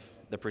combination of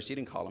the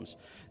preceding columns.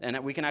 And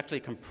we can actually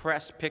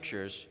compress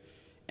pictures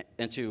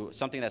into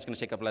something that's going to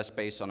take up less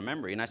space on a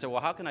memory. And I said,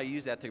 well, how can I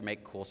use that to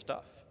make cool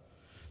stuff?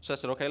 So I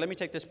said, okay, let me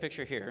take this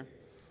picture here,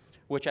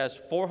 which has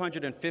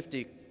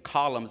 450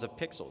 columns of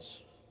pixels.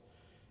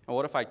 And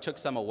what if I took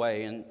some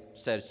away and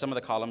said some of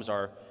the columns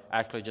are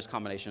actually just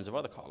combinations of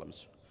other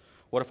columns?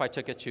 What if I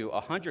took it to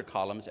 100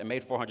 columns and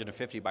made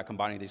 450 by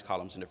combining these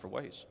columns in different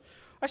ways?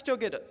 I still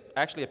get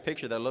actually a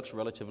picture that looks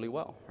relatively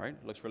well, right?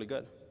 It looks really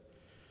good.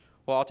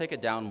 Well, I'll take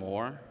it down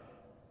more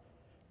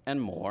and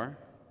more,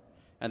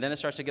 and then it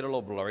starts to get a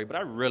little blurry, but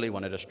I really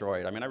want to destroy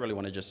it. I mean, I really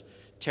want to just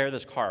tear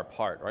this car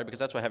apart, right? Because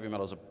that's what heavy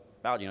metal is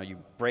about. You know, you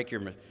break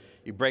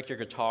your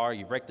guitar,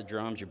 you break the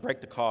drums, you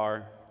break the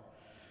car.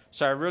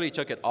 So I really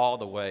took it all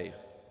the way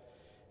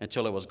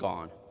until it was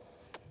gone.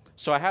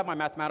 So I have my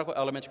mathematical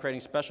elements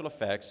creating special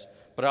effects,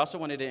 but I also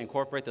wanted to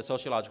incorporate the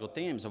sociological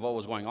themes of what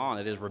was going on.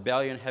 It is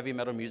rebellion, heavy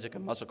metal music,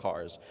 and muscle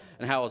cars,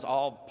 and how it was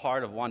all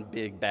part of one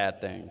big bad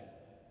thing.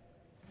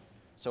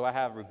 So I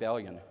have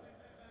rebellion.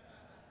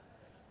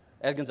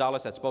 Ed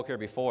Gonzalez, that spoke here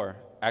before,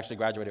 actually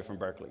graduated from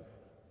Berkeley.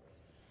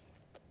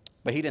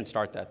 But he didn't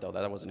start that, though.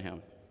 That wasn't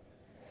him.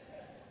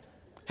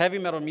 Heavy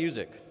metal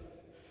music.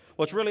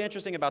 What's really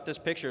interesting about this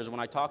picture is when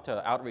I talk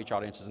to outreach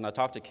audiences and I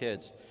talk to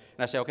kids,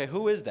 and I say, okay,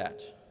 who is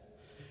that?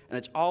 And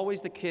it's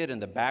always the kid in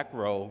the back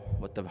row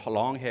with the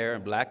long hair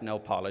and black nail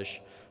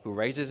polish who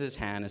raises his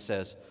hand and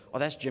says, oh,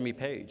 that's Jimmy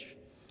Page.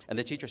 And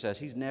the teacher says,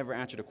 he's never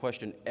answered a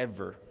question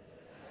ever.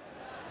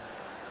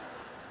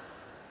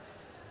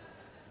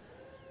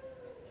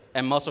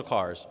 And muscle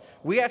cars.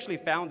 We actually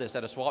found this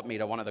at a swap meet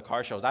at one of the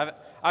car shows.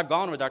 I've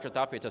gone with Dr.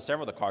 Tapia to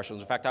several of the car shows.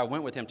 In fact, I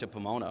went with him to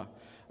Pomona,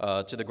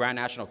 to the Grand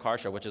National Car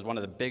Show, which is one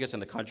of the biggest in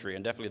the country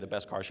and definitely the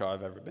best car show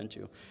I've ever been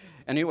to.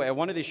 Anyway, at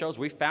one of these shows,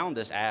 we found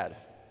this ad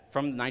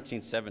from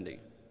 1970.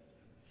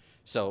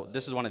 So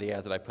this is one of the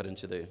ads that I put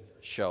into the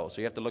show.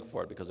 So you have to look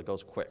for it because it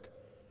goes quick.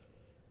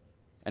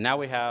 And now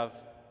we have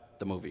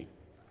the movie.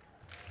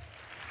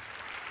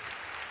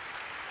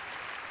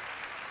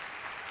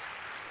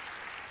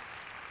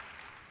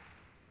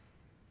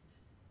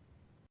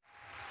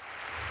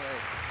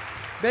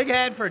 Big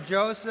hand for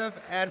Joseph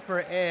and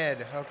for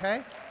Ed,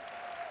 okay?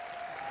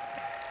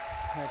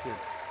 Thank you.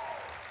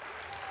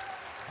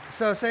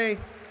 So say,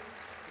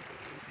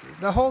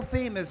 the whole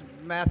theme is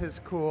math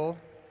is cool,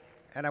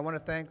 and I want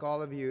to thank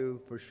all of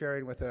you for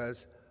sharing with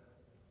us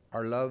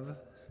our love,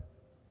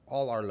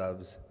 all our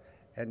loves,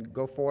 and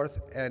go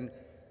forth and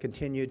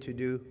continue to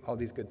do all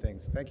these good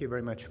things. Thank you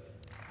very much.